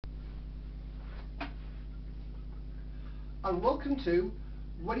and welcome to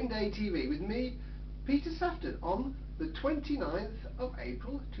Wedding Day TV with me, Peter Sefton, on the 29th of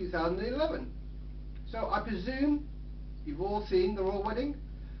April 2011. So I presume you've all seen the royal wedding,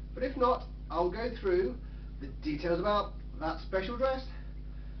 but if not, I'll go through the details about that special dress.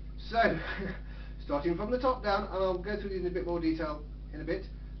 So, starting from the top down, and I'll go through these in a bit more detail in a bit,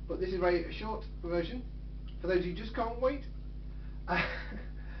 but this is a short version for those who just can't wait.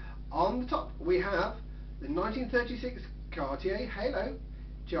 On the top we have the 1936 Cartier Halo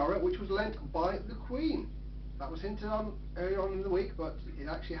tiara, which was lent by the Queen. That was hinted on earlier on in the week, but it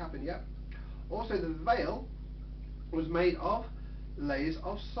actually happened yet. Also, the veil was made of layers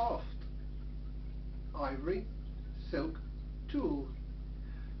of soft ivory silk tulle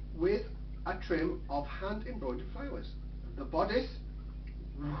with a trim of hand embroidered flowers. The bodice,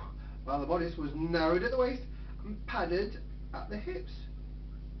 well, the bodice was narrowed at the waist and padded at the hips,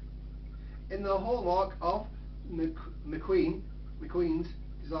 in the hallmark of McQueen's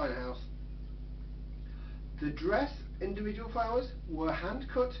designer house. The dress individual flowers were hand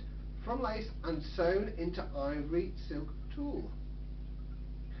cut from lace and sewn into ivory silk tulle.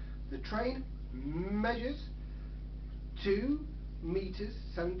 The train measures 2 meters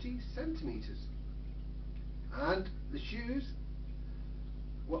 70 centimeters, and the shoes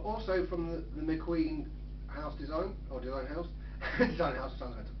were also from the McQueen house design, or design house. Design house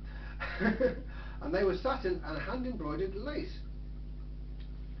sounds better. And they were satin and hand embroidered lace.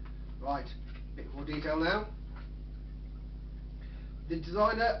 Right, a bit more detail now. The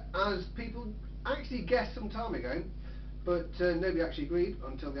designer, as people actually guessed some time ago, but nobody actually agreed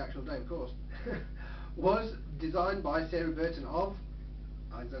until the actual day, of course, was designed by Sarah Burton of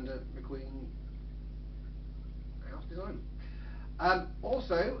Alexander McQueen House Design.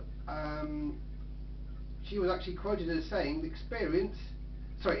 Also, she was actually quoted as saying,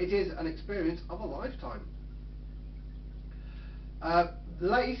 it is an experience of a lifetime.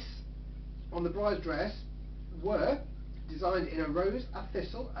 Lace on the bride's dress were designed in a rose, a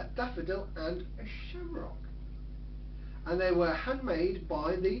thistle, a daffodil and a shamrock, and they were handmade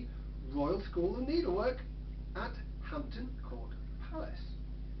by the Royal School of Needlework at Hampton Court Palace.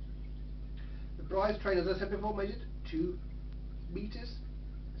 The bride's train, as I said before, measured 2 meters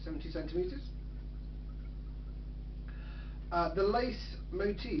 70 centimeters. The lace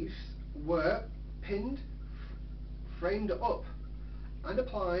motifs were pinned, framed up and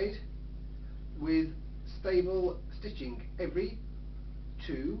applied with stable stitching every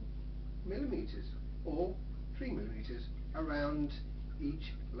 2 millimeters or 3 millimeters around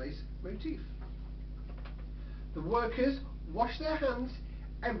each lace motif. The workers washed their hands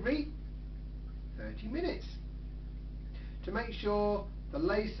every 30 minutes to make sure the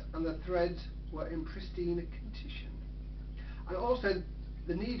lace and the threads were in pristine condition, and also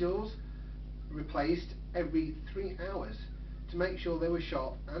the needles replaced every 3 hours to make sure they were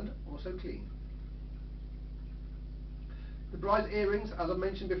sharp and also clean. The bride's earrings, as I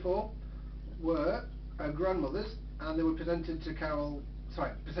mentioned before, were her grandmother's, and they were presented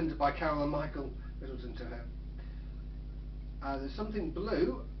by Carol and Michael Middleton to her. There's something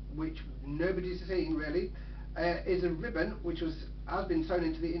blue, which nobody's seen really, is a ribbon which has been sewn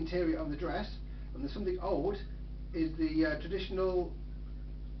into the interior of the dress, and there's something old, is the traditional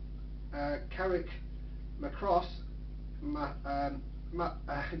Carrick macross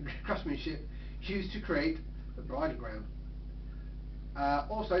craftsmanship used to create the bridal gown.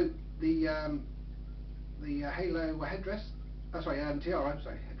 Also, the halo headdress, tiara,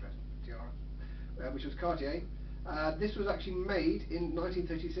 which was Cartier. This was actually made in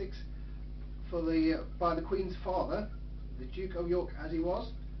 1936 by the Queen's father, the Duke of York as he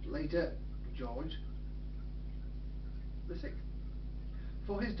was, later George VI,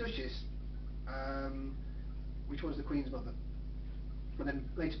 for his Duchess, which was the Queen's mother, and then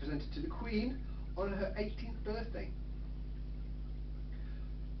later presented to the Queen on her 18th birthday.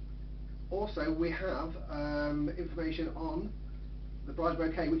 Also, we have information on the bride's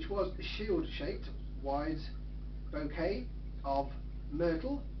bouquet, which was a shield-shaped wide bouquet of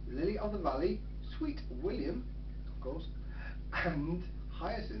myrtle, lily of the valley, sweet William, of course, and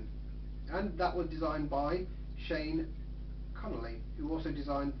hyacinth, and that was designed by Shane Connolly, who also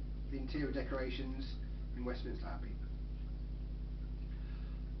designed the interior decorations in Westminster Abbey.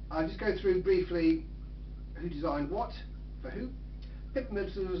 I'll just go through briefly who designed what for who. Kate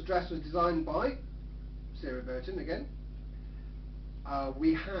Middleton's dress was designed by Sarah Burton again.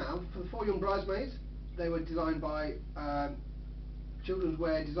 We have, for the 4 young bridesmaids, they were designed by children's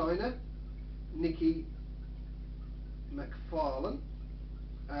wear designer Nikki McFarlane,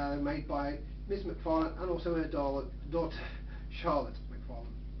 made by Miss McFarlane and also her daughter Charlotte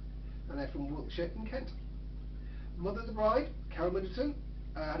McFarlane, and they're from Wiltshire in Kent. Mother of the Bride, Kate Middleton,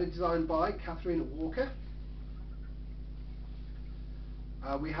 had a design by Catherine Walker.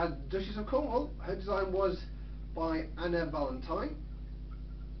 We had Duchess of Cornwall, her design was by Anna Valentine.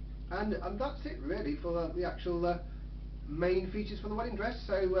 And that's it really for the actual main features for the wedding dress.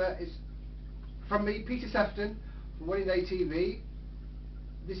 So it's from me, Peter Sefton, from Wedding Day TV.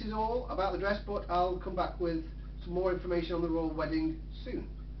 This is all about the dress, but I'll come back with some more information on the royal wedding soon.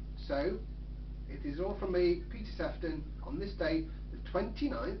 So it is all from me, Peter Sefton, on this day, the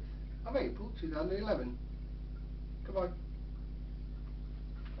 29th of April 2011. Goodbye.